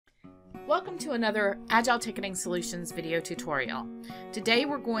Welcome to another Agile Ticketing Solutions video tutorial. Today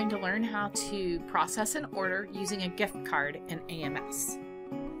we're going to learn how to process an order using a gift card in AMS.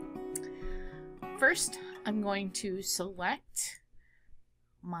 First, I'm going to select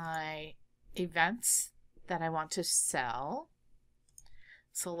my events that I want to sell,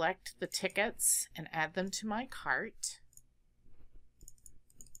 select the tickets and add them to my cart.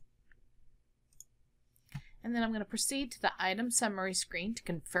 And then I'm going to proceed to the item summary screen to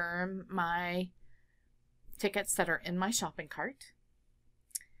confirm my tickets that are in my shopping cart.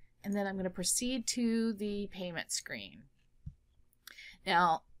 And then I'm going to proceed to the payment screen.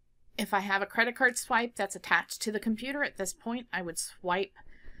 Now, if I have a credit card swipe that's attached to the computer at this point, I would swipe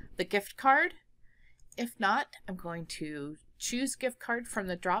the gift card. If not, I'm going to choose gift card from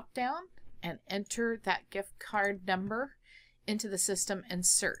the drop down and enter that gift card number into the system and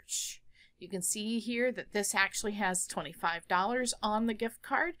search. You can see here that this actually has $25 on the gift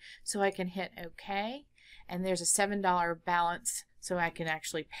card, so I can hit OK. And there's a $7 balance, so I can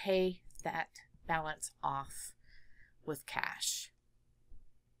actually pay that balance off with cash.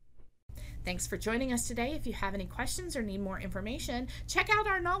 Thanks for joining us today. If you have any questions or need more information, check out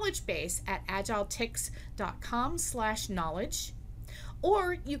our knowledge base at agiletix.com/knowledge,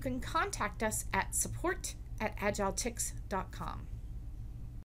 or you can contact us at support@agiletix.com.